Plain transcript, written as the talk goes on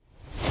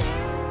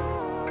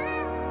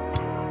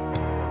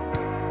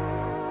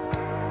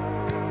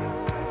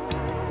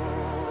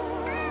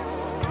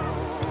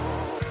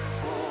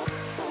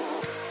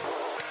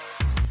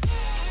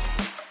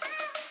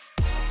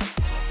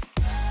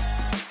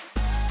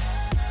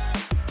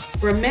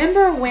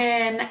Remember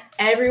when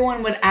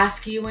everyone would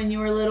ask you when you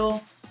were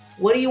little,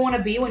 what do you want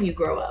to be when you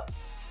grow up?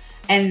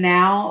 And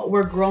now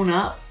we're grown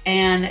up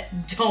and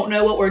don't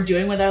know what we're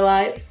doing with our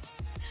lives?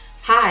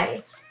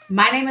 Hi,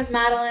 my name is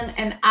Madeline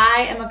and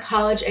I am a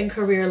college and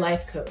career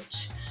life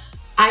coach.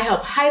 I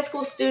help high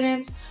school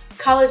students,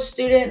 college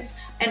students,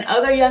 and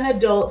other young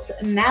adults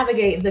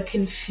navigate the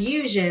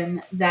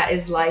confusion that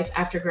is life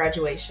after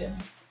graduation.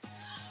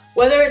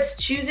 Whether it's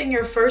choosing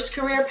your first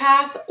career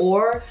path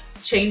or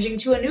changing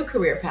to a new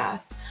career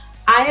path,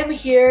 I am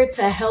here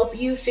to help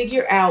you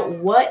figure out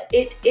what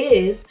it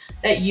is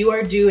that you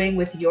are doing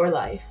with your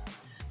life.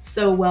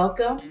 So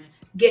welcome,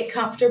 get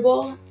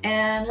comfortable,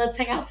 and let's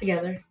hang out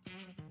together.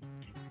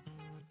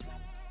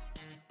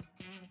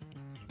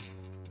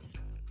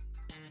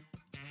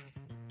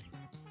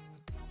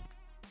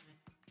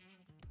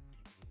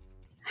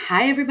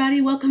 Hi, everybody.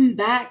 Welcome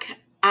back.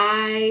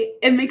 I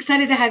am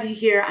excited to have you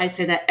here. I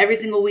say that every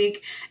single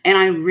week, and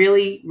I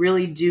really,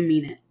 really do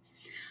mean it.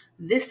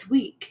 This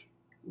week,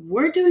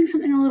 we're doing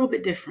something a little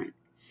bit different.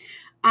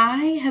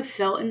 I have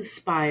felt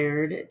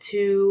inspired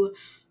to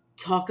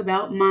talk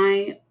about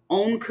my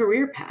own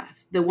career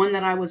path, the one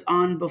that I was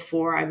on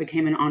before I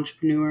became an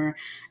entrepreneur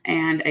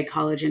and a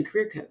college and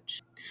career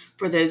coach.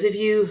 For those of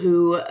you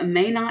who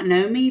may not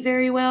know me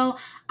very well,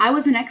 I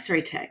was an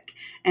x-ray tech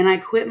and I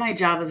quit my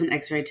job as an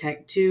x-ray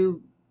tech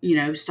to,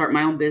 start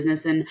my own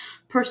business and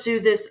pursue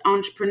this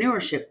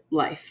entrepreneurship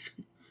life.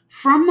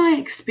 From my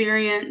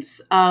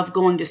experience of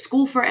going to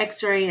school for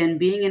x-ray and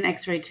being an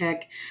x-ray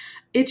tech,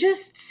 it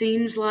just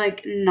seems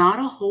like not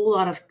a whole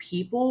lot of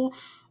people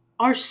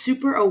are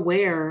super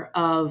aware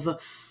of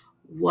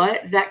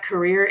what that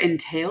career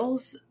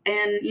entails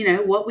and,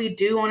 what we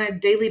do on a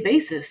daily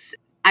basis.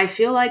 I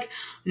feel like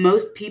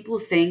most people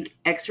think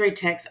x-ray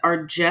techs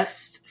are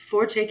just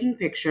for taking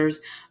pictures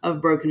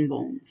of broken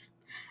bones.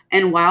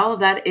 And while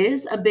that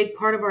is a big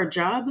part of our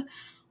job,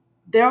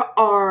 there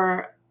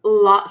are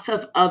lots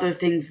of other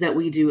things that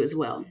we do as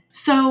well.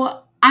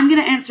 So I'm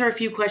going to answer a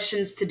few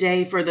questions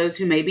today for those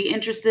who may be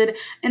interested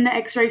in the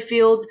x-ray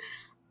field.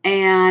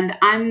 And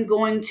I'm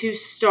going to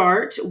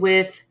start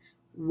with,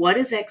 what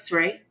is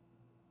x-ray?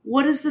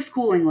 What is the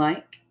schooling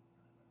like?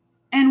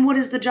 And what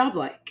is the job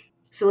like?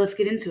 So let's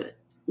get into it.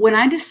 When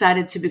I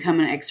decided to become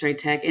an x-ray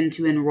tech and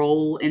to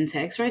enroll into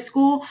x-ray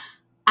school,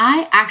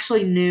 I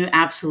actually knew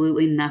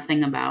absolutely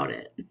nothing about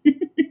it,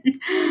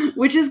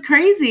 which is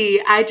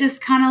crazy. I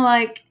just kind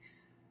of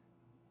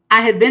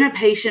I had been a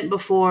patient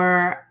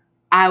before.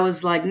 I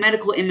was like,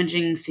 medical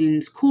imaging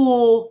seems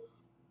cool.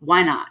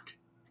 Why not?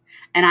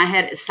 And I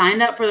had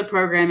signed up for the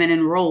program and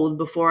enrolled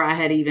before I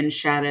had even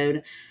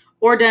shadowed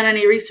or done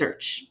any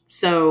research.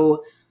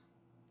 So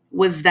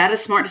was that a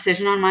smart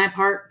decision on my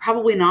part?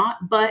 Probably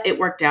not, but it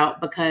worked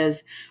out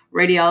because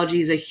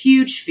radiology is a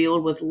huge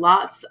field with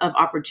lots of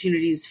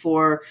opportunities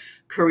for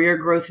career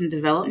growth and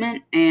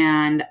development.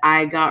 And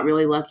I got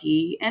really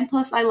lucky. And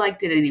plus, I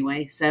liked it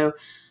anyway. So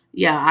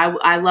yeah,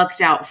 I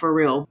lucked out for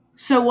real.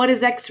 So what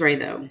is x-ray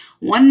though?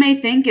 One may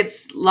think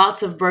it's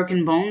lots of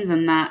broken bones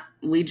and that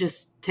we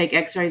just take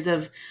x-rays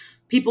of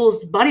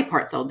people's body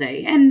parts all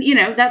day. And,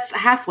 that's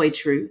halfway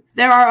true.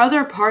 There are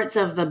other parts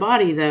of the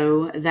body,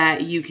 though,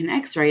 that you can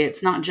x-ray.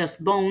 It's not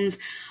just bones.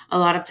 A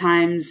lot of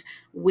times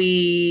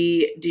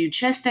we do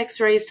chest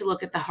x-rays to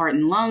look at the heart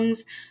and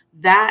lungs.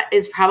 That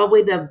is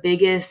probably the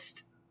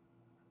biggest,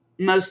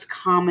 most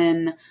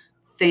common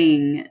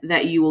thing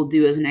that you will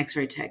do as an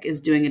x-ray tech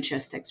is doing a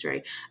chest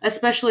x-ray,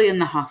 especially in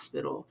the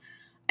hospital.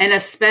 And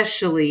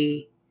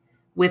especially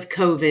with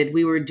COVID,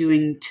 we were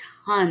doing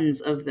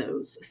tons of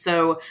those.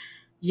 So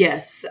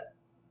yes,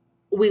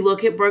 we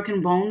look at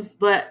broken bones,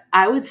 but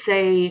I would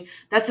say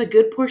that's a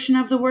good portion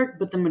of the work,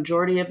 but the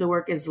majority of the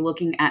work is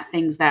looking at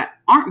things that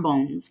aren't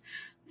bones,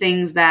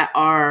 things that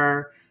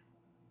are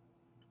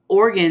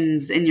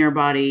organs in your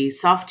body,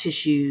 soft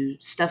tissue,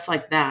 stuff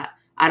like that.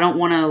 I don't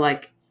want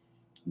to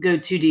go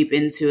too deep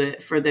into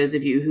it for those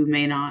of you who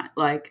may not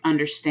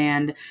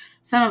understand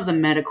some of the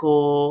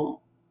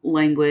medical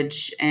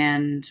language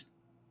and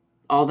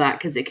all that,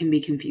 because it can be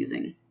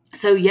confusing.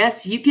 So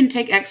yes, you can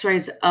take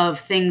x-rays of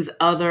things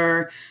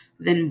other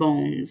than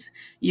bones.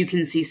 You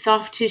can see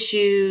soft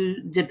tissue.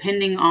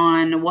 Depending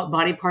on what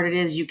body part it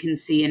is, you can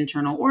see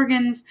internal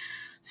organs.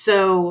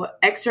 So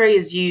x-ray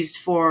is used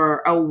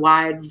for a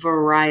wide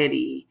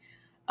variety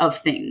of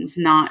things,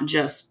 not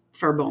just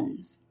for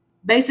bones.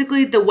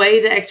 Basically, the way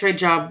the x-ray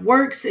job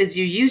works is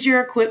you use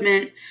your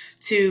equipment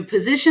to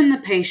position the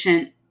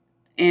patient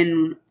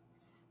in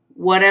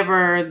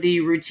whatever the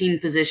routine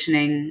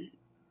positioning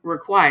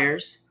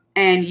requires.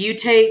 And you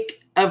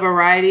take a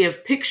variety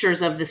of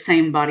pictures of the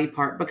same body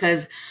part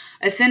because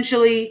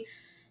essentially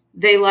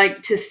they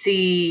like to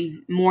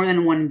see more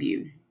than one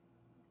view.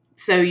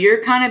 So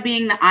you're kind of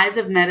being the eyes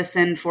of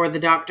medicine for the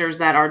doctors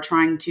that are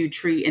trying to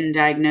treat and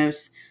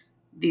diagnose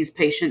these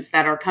patients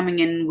that are coming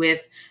in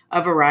with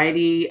a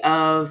variety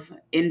of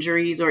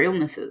injuries or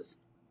illnesses.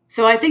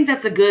 So I think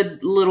that's a good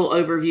little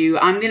overview.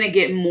 I'm going to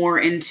get more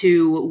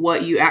into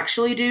what you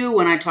actually do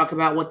when I talk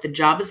about what the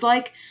job is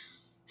like.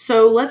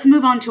 So let's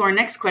move on to our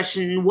next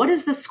question. What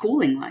is the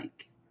schooling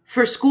like?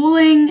 For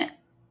schooling,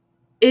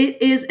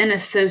 it is an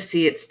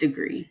associate's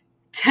degree.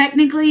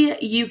 Technically,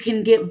 you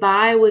can get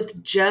by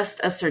with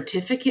just a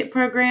certificate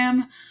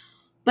program,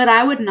 but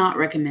I would not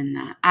recommend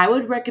that. I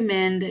would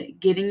recommend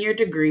getting your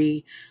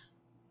degree.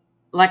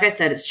 Like I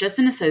said, it's just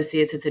an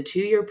associate's. It's a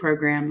 2-year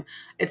program.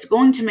 It's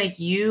going to make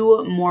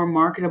you more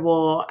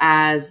marketable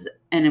as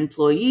an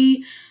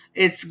employee.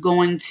 It's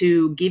going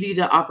to give you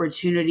the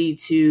opportunity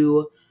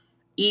to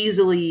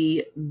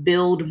easily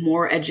build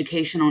more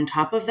education on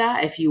top of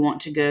that if you want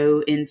to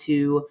go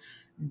into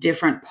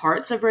different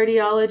parts of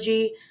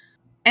radiology.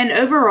 And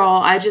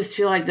overall, I just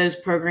feel like those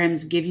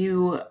programs give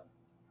you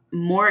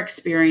more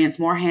experience,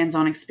 more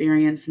hands-on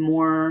experience,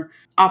 more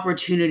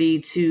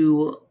opportunity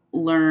to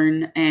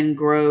learn and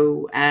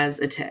grow as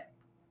a tech.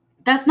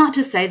 That's not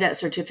to say that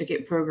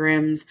certificate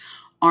programs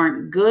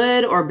aren't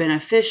good or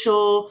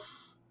beneficial,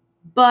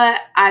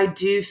 but I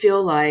do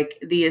feel like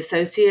the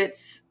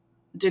associate's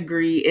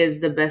degree is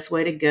the best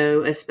way to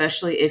go,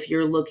 especially if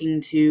you're looking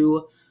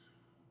to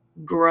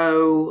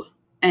grow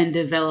and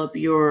develop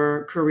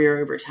your career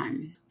over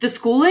time. The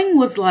schooling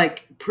was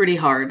like pretty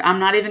hard. I'm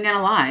not even going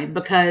to lie,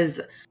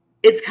 because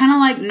it's kind of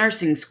like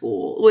nursing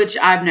school, which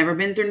I've never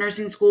been through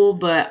nursing school,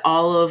 but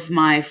all of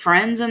my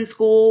friends in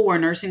school were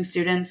nursing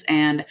students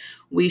and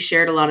we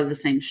shared a lot of the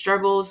same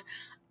struggles.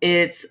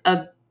 It's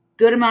a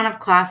good amount of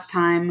class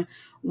time.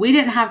 We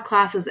didn't have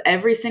classes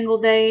every single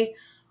day.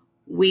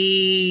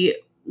 We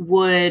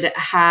would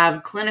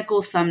have clinical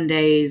some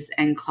days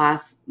and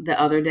class the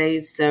other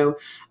days. So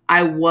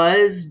I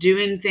was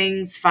doing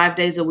things 5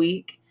 days a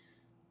week,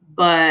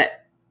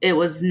 but it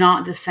was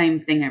not the same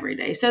thing every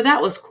day. So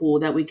that was cool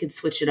that we could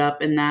switch it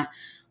up and that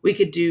we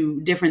could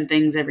do different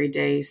things every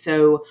day.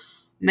 So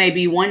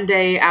maybe one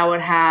day I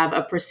would have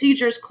a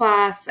procedures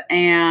class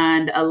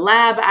and a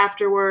lab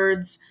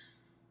afterwards.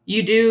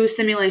 You do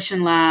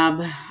simulation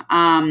lab.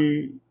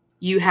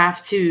 You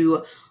have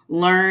to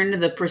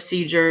learn the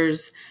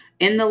procedures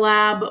in the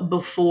lab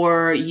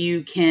before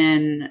you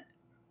can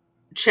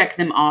check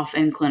them off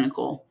in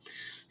clinical.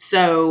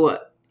 So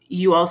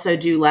you also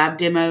do lab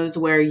demos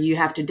where you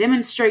have to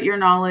demonstrate your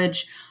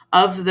knowledge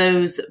of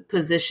those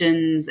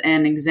positions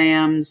and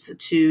exams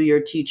to your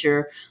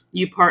teacher.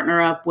 You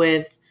partner up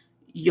with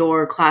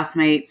your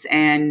classmates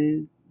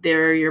and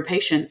they're your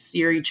patients,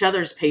 you're each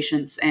other's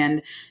patients,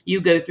 and you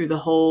go through the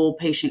whole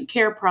patient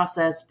care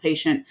process,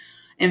 patient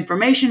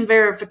information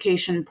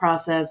verification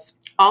process,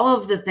 all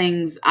of the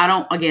things. I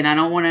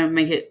don't want to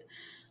make it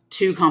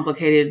too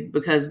complicated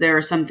because there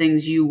are some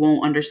things you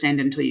won't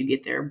understand until you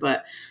get there.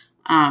 But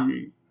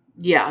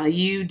yeah,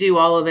 you do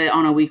all of it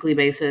on a weekly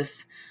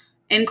basis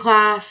in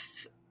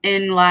class,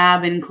 in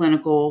lab, in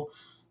clinical.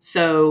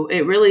 So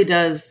it really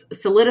does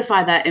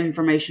solidify that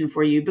information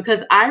for you,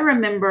 because I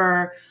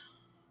remember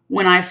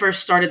when I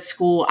first started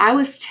school, I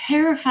was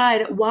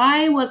terrified.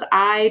 Why was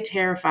I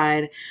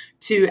terrified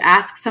to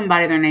ask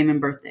somebody their name and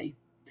birthday?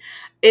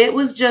 It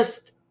was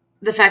just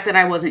the fact that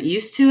I wasn't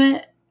used to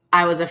it.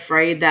 I was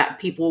afraid that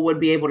people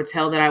would be able to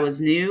tell that I was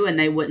new and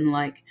they wouldn't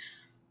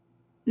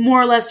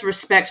more or less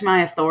respect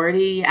my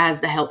authority as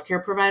the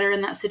healthcare provider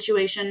in that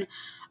situation.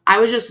 I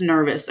was just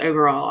nervous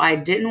overall. I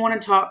didn't want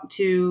to talk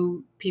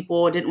to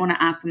people, didn't want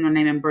to ask them their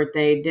name and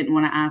birthday, didn't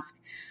want to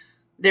ask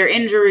their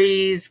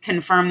injuries,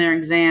 confirm their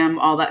exam,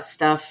 all that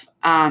stuff.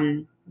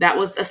 That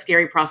was a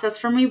scary process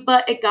for me,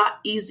 but it got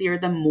easier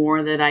the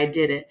more that I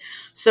did it.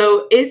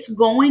 So it's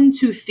going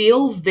to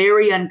feel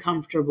very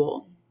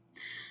uncomfortable.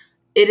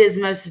 It is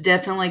most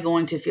definitely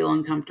going to feel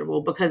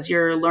uncomfortable because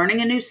you're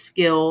learning a new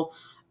skill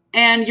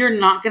and you're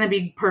not going to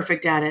be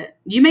perfect at it.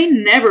 You may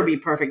never be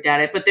perfect at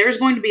it, but there's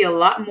going to be a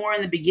lot more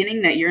in the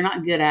beginning that you're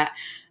not good at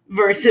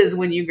versus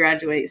when you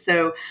graduate.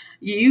 So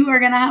you are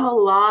going to have a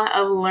lot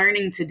of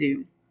learning to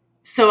do.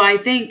 So I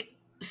think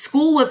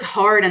school was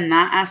hard in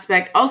that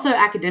aspect. Also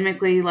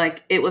academically,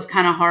 it was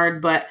kind of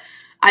hard, but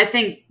I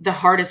think the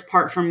hardest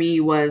part for me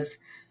was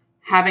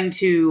having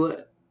to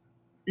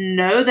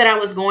know that I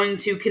was going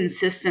to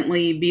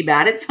consistently be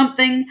bad at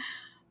something,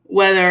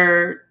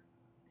 whether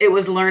it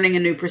was learning a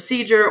new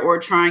procedure or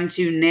trying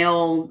to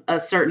nail a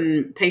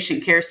certain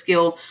patient care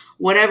skill,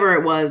 whatever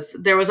it was,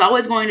 there was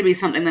always going to be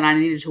something that I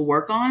needed to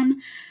work on.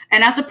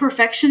 And as a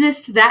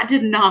perfectionist, that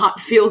did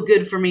not feel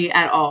good for me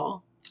at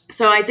all.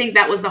 So I think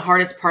that was the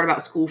hardest part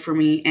about school for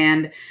me.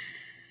 And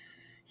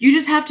you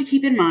just have to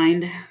keep in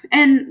mind,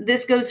 and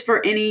this goes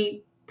for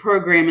any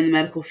program in the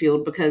medical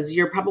field, because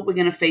you're probably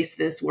going to face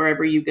this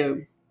wherever you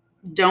go.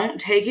 Don't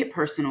take it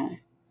personal.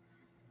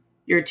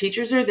 Your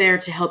teachers are there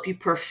to help you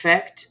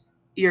perfect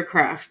your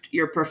craft.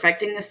 You're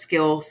perfecting a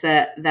skill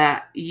set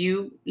that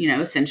you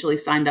essentially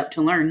signed up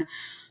to learn.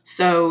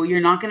 So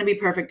you're not going to be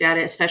perfect at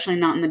it, especially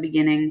not in the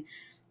beginning.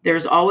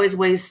 There's always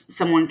ways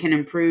someone can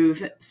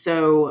improve.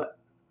 So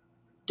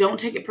don't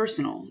take it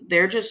personal.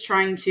 They're just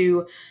trying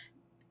to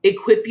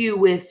equip you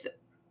with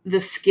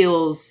the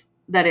skills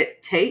that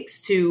it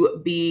takes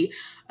to be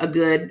a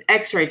good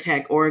x-ray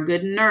tech or a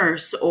good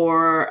nurse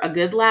or a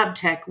good lab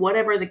tech,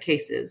 whatever the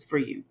case is for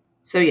you.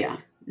 So yeah,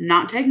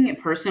 Not taking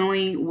it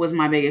personally was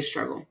my biggest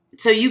struggle.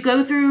 So you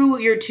go through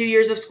your 2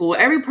 years of school.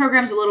 Every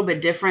program's a little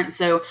bit different.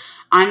 So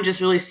I'm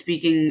just really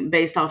speaking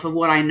based off of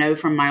what I know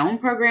from my own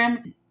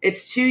program.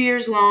 It's 2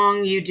 years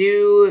long. You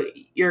do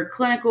your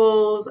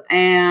clinicals,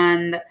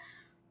 and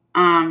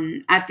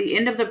at the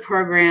end of the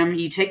program,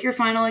 you take your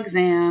final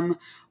exam,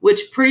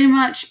 which pretty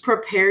much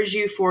prepares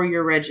you for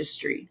your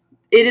registry.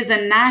 It is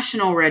a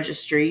national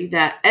registry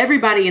that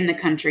everybody in the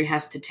country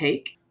has to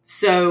take.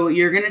 So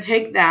you're going to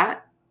take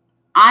that.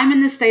 I'm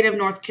in the state of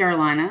North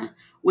Carolina,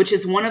 which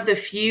is one of the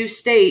few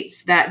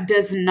states that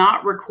does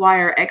not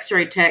require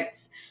x-ray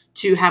techs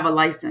to have a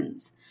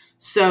license.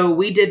 So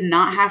we did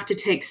not have to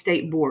take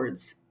state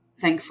boards,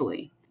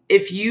 thankfully.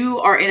 If you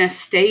are in a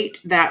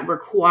state that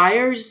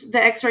requires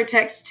the x-ray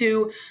techs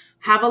to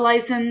have a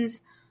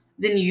license,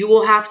 then you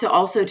will have to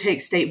also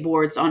take state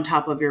boards on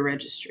top of your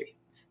registry.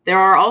 There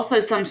are also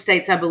some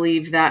states, I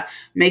believe, that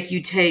make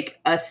you take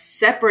a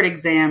separate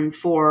exam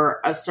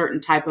for a certain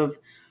type of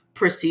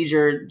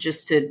procedure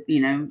just to,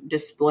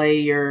 display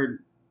your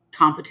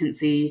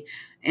competency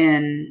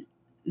in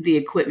the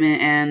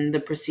equipment and the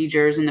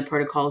procedures and the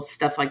protocols,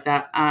 stuff like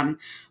that.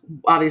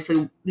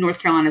 Obviously, North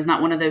Carolina is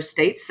not one of those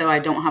states, so I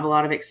don't have a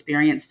lot of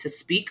experience to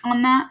speak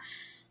on that.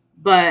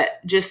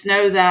 But just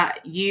know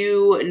that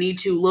you need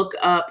to look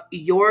up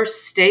your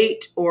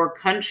state or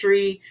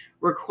country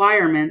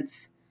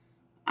requirements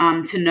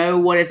to know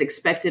what is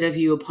expected of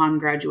you upon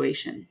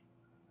graduation.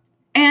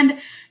 And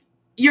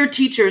your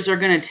teachers are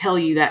going to tell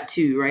you that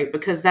too, right?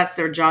 Because that's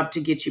their job to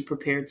get you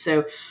prepared.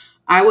 So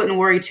I wouldn't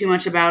worry too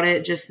much about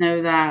it. Just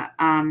know that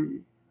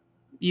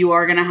you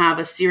are going to have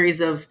a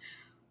series of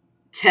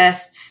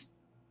tests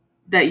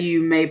that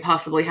you may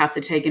possibly have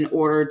to take in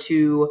order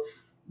to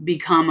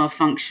become a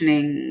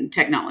functioning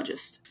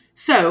technologist.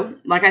 So,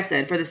 like I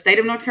said, for the state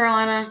of North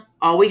Carolina,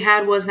 all we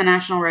had was the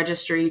National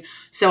Registry.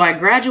 So I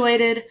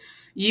graduated.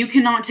 You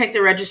cannot take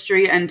the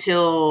registry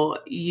until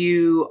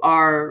you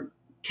are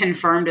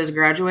confirmed as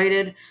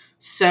graduated.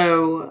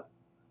 So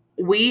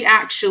we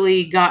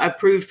actually got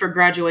approved for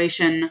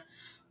graduation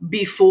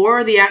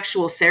before the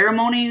actual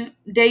ceremony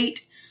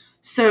date.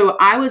 So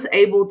I was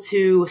able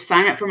to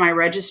sign up for my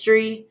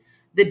registry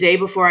the day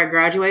before I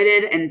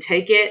graduated and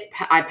take it.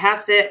 I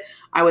passed it.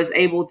 I was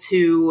able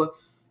to,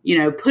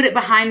 put it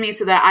behind me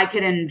so that I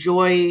could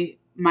enjoy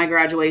my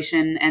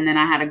graduation. And then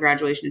I had a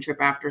graduation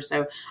trip after.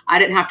 So I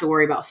didn't have to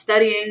worry about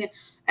studying.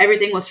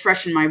 Everything was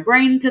fresh in my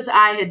brain because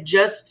I had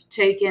just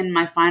taken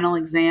my final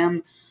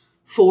exam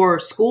for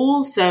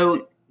school.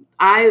 So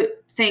I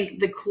think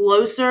the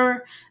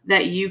closer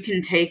that you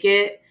can take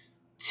it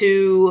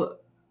to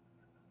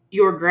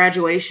your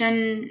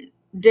graduation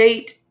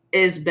date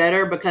is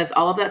better because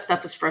all of that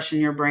stuff is fresh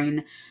in your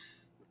brain.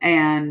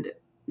 And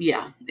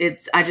yeah,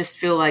 I just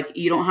feel like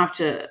you don't have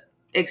to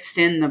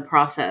extend the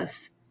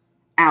process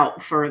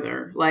out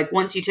further. Like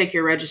once you take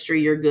your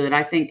registry, you're good.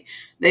 I think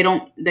they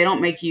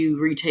don't make you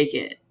retake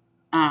it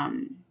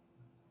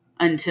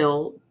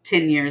until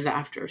 10 years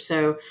after.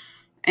 So,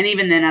 and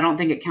even then, I don't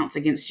think it counts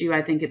against you.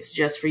 I think it's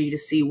just for you to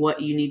see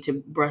what you need to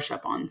brush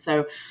up on.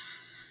 So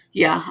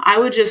yeah, I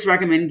would just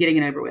recommend getting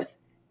it over with.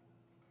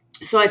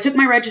 So I took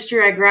my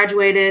registry, I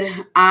graduated,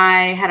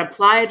 I had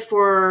applied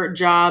for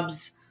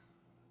jobs.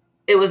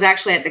 It was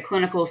actually at the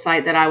clinical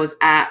site that I was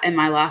at in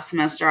my last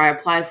semester. I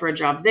applied for a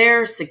job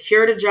there,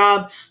 secured a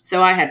job.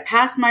 So I had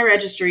passed my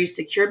registry,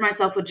 secured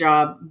myself a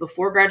job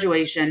before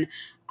graduation.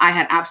 I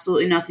had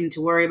absolutely nothing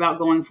to worry about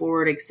going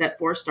forward except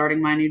for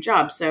starting my new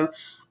job. So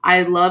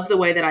I love the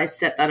way that I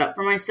set that up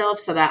for myself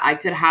so that I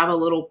could have a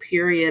little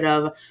period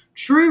of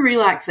true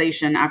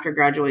relaxation after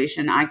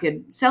graduation. I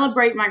could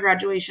celebrate my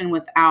graduation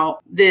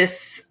without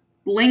this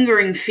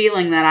lingering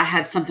feeling that I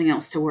had something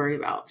else to worry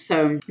about.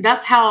 So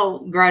that's how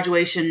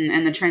graduation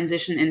and the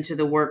transition into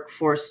the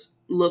workforce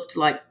looked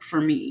like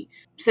for me.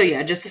 So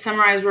yeah, just to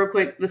summarize real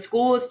quick, the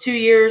school is 2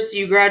 years.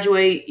 You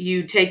graduate,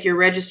 you take your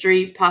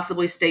registry,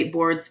 possibly state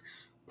boards,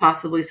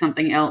 possibly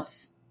something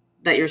else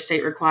that your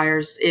state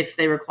requires if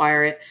they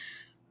require it.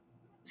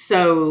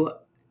 So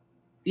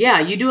yeah,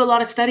 you do a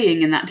lot of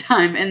studying in that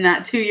time. In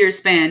that 2-year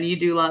span, you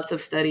do lots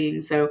of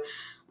studying. So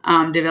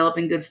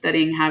developing good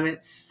studying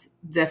habits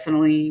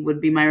definitely would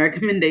be my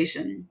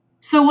recommendation.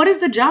 So what is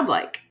the job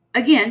like?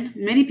 Again,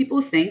 many people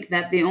think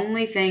that the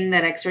only thing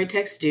that x-ray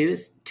techs do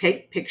is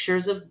take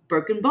pictures of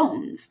broken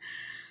bones.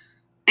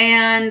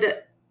 And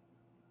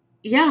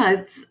yeah,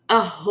 it's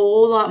a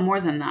whole lot more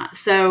than that.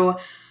 So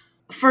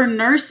for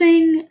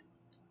nursing,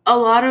 a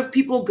lot of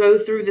people go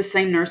through the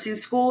same nursing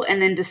school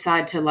and then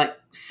decide to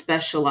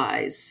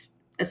specialize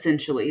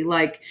essentially.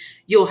 Like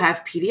you'll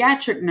have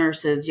pediatric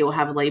nurses, you'll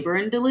have labor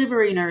and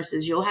delivery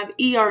nurses, you'll have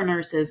ER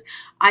nurses,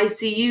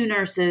 ICU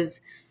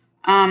nurses,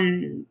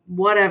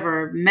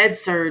 whatever, med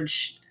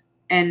surge,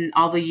 and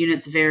all the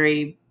units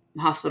vary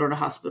hospital to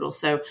hospital.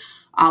 So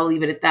I'll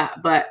leave it at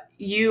that. But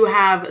you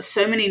have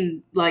so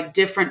many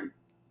different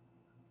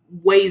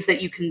ways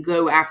that you can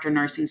go after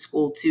nursing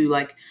school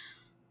to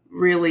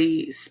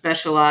really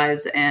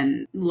specialize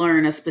and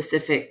learn a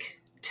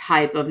specific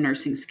type of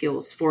nursing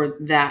skills for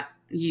that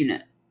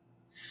unit.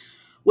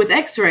 With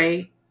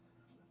x-ray,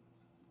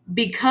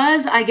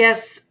 Because I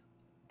guess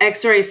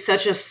X-ray is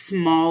such a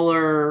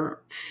smaller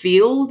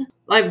field,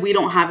 like we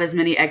don't have as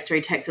many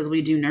X-ray techs as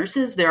we do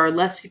nurses. There are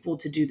less people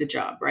to do the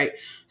job, right?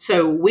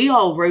 So we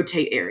all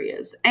rotate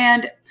areas.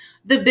 And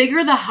the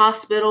bigger the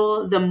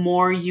hospital, the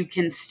more you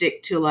can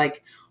stick to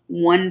like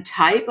one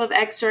type of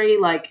X-ray.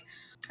 Like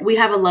we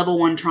have a level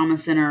 1 trauma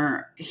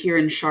center here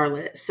in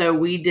Charlotte. So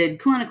we did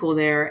clinical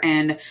there,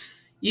 and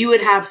you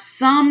would have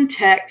some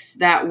techs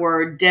that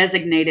were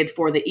designated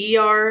for the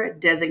ER,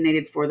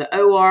 designated for the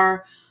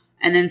OR,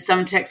 and then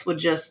some techs would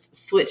just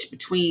switch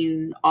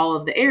between all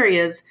of the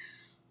areas.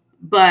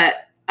 But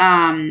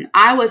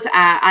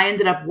I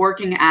ended up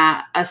working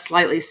at a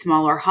slightly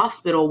smaller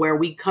hospital where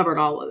we covered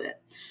all of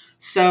it.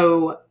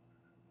 So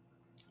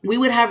we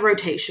would have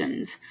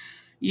rotations.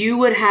 You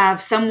would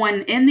have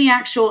someone in the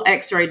actual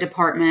X-ray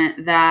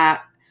department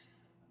that's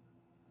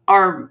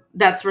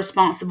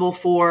responsible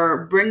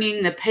for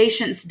bringing the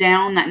patients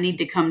down that need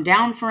to come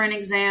down for an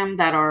exam,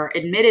 that are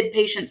admitted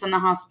patients in the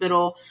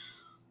hospital.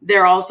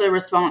 They're also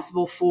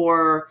responsible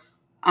for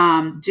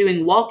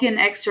doing walk-in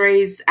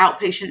X-rays,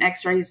 outpatient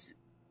X-rays,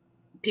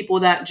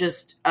 people that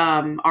just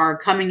are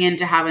coming in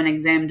to have an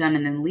exam done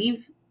and then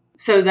leave.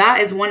 So that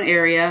is one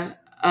area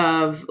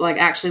of like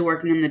actually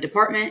working in the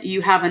department.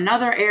 You have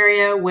another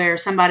area where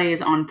somebody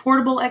is on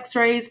portable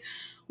X-rays,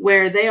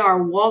 where they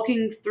are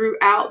walking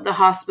throughout the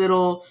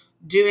hospital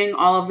doing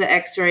all of the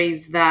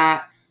X-rays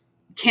that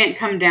can't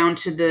come down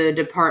to the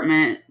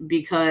department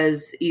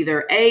because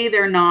either A,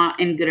 they're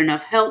not in good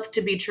enough health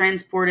to be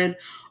transported,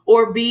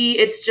 or B,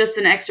 it's just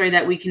an X-ray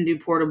that we can do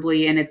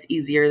portably and it's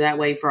easier that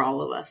way for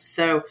all of us.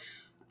 So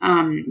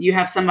you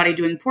have somebody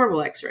doing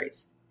portable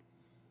X-rays.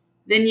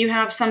 Then you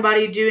have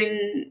somebody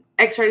doing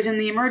X-rays in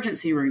the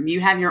emergency room.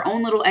 You have your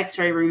own little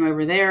X-ray room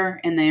over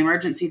there in the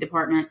emergency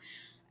department,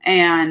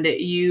 and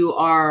you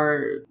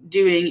are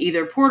doing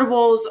either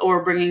portables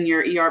or bringing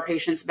your ER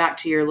patients back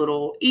to your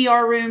little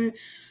ER room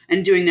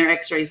and doing their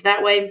X-rays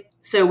that way.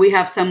 So we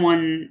have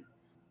someone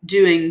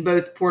doing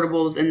both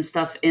portables and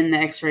stuff in the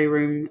X-ray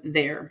room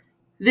there.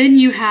 Then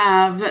you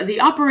have the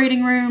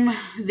operating room,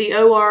 the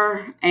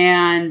OR,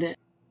 and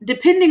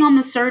depending on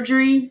the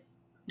surgery,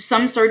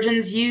 some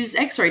surgeons use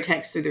X-ray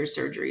techs through their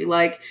surgery,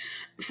 like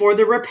for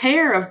the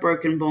repair of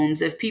broken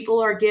bones. If people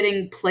are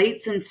getting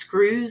plates and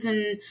screws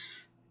and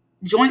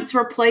joints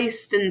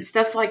replaced and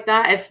stuff like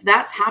that, if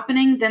that's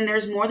happening, then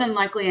there's more than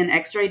likely an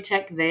X-ray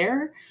tech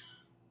there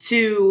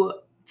to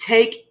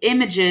take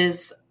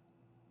images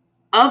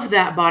of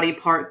that body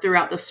part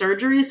throughout the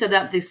surgery so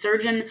that the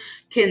surgeon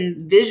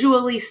can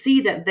visually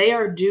see that they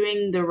are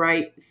doing the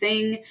right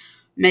thing,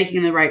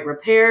 making the right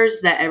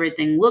repairs, that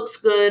everything looks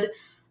good.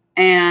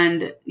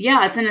 And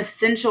yeah, it's an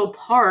essential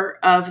part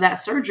of that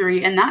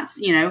surgery. And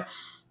that's,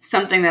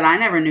 something that I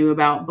never knew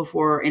about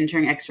before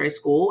entering X-ray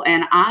school.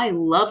 And I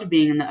loved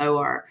being in the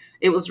OR.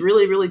 It was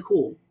really, really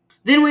cool.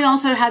 Then we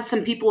also had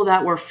some people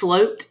that were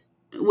float,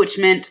 which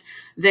meant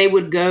they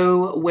would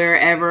go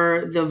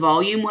wherever the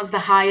volume was the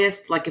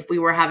highest. Like if we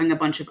were having a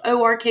bunch of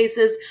OR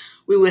cases,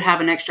 we would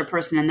have an extra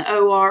person in the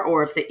OR,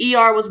 or if the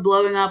ER was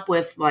blowing up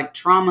with like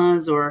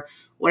traumas or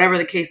whatever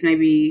the case may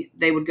be,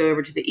 they would go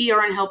over to the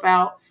ER and help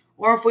out.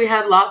 Or if we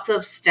had lots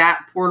of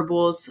stat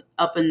portables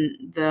up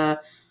in the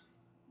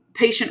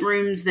patient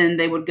rooms, then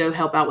they would go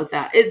help out with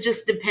that. It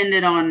just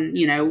depended on,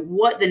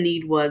 what the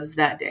need was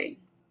that day.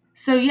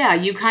 So yeah,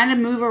 you kind of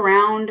move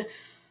around.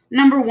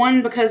 Number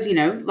one, because,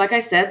 like I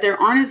said, there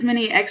aren't as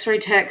many X-ray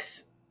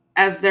techs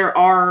as there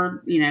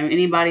are,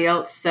 anybody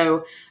else.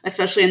 So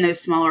especially in those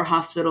smaller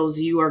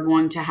hospitals, you are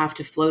going to have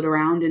to float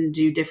around and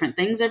do different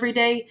things every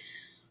day.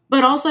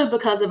 But also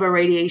because of a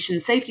radiation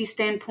safety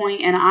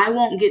standpoint, and I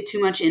won't get too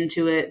much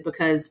into it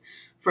because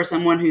for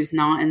someone who's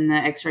not in the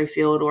X-ray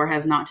field or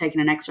has not taken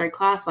an X-ray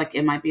class, like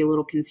it might be a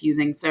little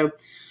confusing. So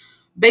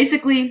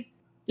basically,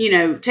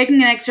 taking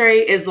an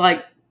X-ray is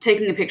like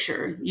taking a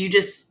picture. You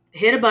just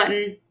hit a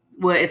button.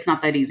 Well, it's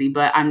not that easy,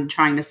 but I'm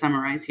trying to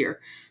summarize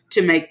here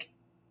to make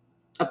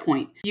a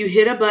point. You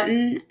hit a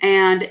button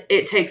and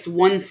it takes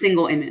one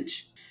single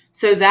image.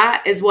 So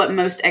that is what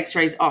most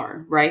X-rays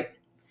are, right?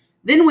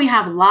 Then we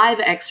have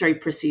live X-ray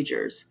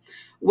procedures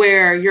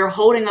where you're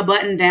holding a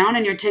button down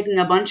and you're taking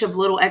a bunch of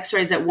little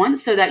X-rays at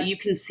once so that you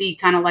can see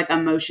kind of like a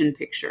motion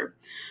picture.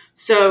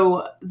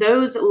 So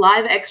those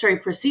live X-ray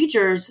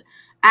procedures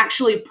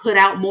actually put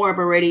out more of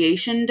a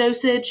radiation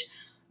dosage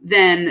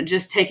than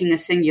just taking a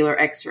singular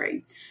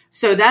X-ray.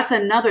 So that's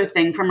another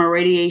thing from a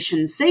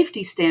radiation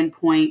safety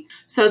standpoint.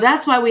 So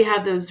that's why we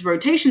have those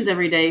rotations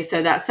every day,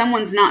 so that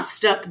someone's not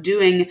stuck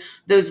doing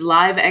those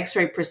live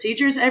X-ray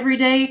procedures every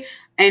day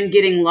and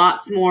getting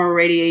lots more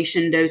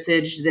radiation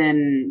dosage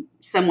than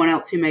someone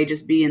else who may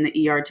just be in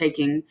the ER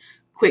taking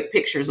quick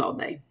pictures all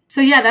day. So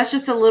yeah, that's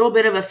just a little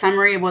bit of a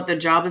summary of what the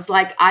job is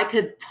like. I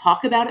could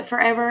talk about it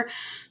forever.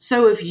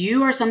 So if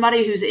you are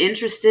somebody who's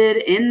interested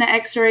in the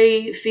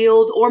X-ray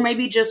field or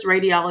maybe just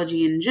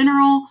radiology in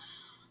general,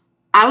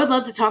 I would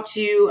love to talk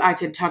to you. I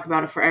could talk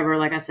about it forever,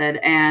 like I said,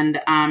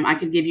 and I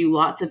could give you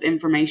lots of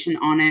information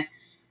on it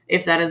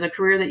if that is a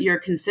career that you're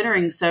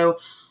considering. So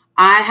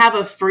I have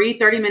a free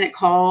 30-minute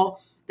call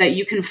that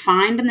you can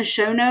find in the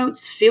show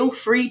notes. Feel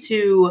free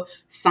to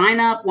sign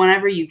up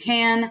whenever you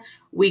can.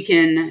 We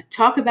can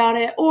talk about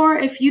it. Or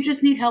if you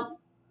just need help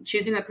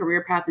choosing a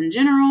career path in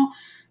general,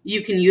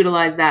 you can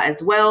utilize that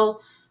as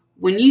well.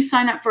 When you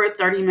sign up for a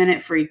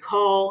 30-minute free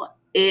call,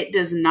 it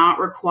does not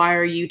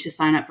require you to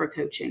sign up for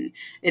coaching.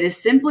 It is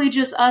simply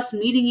just us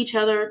meeting each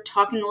other,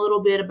 talking a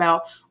little bit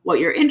about what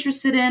you're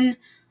interested in,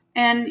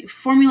 and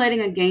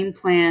formulating a game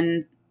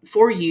plan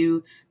for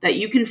you that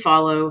you can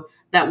follow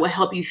that will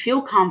help you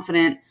feel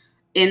confident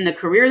in the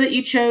career that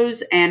you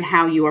chose and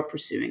how you are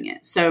pursuing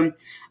it. So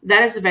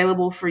that is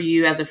available for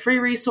you as a free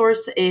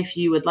resource if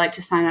you would like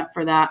to sign up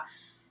for that.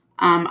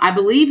 I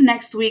believe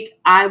next week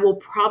I will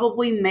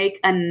probably make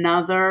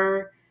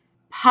another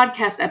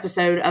podcast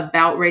episode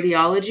about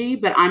radiology,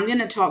 but I'm going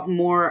to talk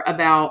more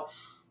about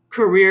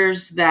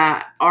careers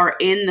that are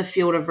in the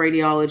field of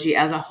radiology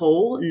as a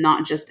whole,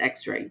 not just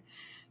x-ray.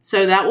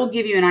 So that will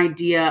give you an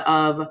idea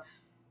of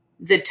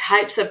the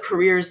types of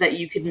careers that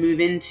you could move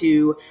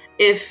into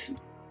if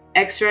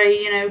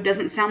x-ray,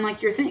 doesn't sound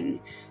like your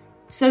thing.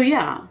 So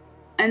yeah,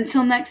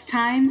 until next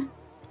time,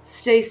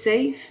 stay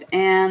safe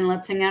and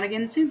let's hang out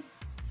again soon.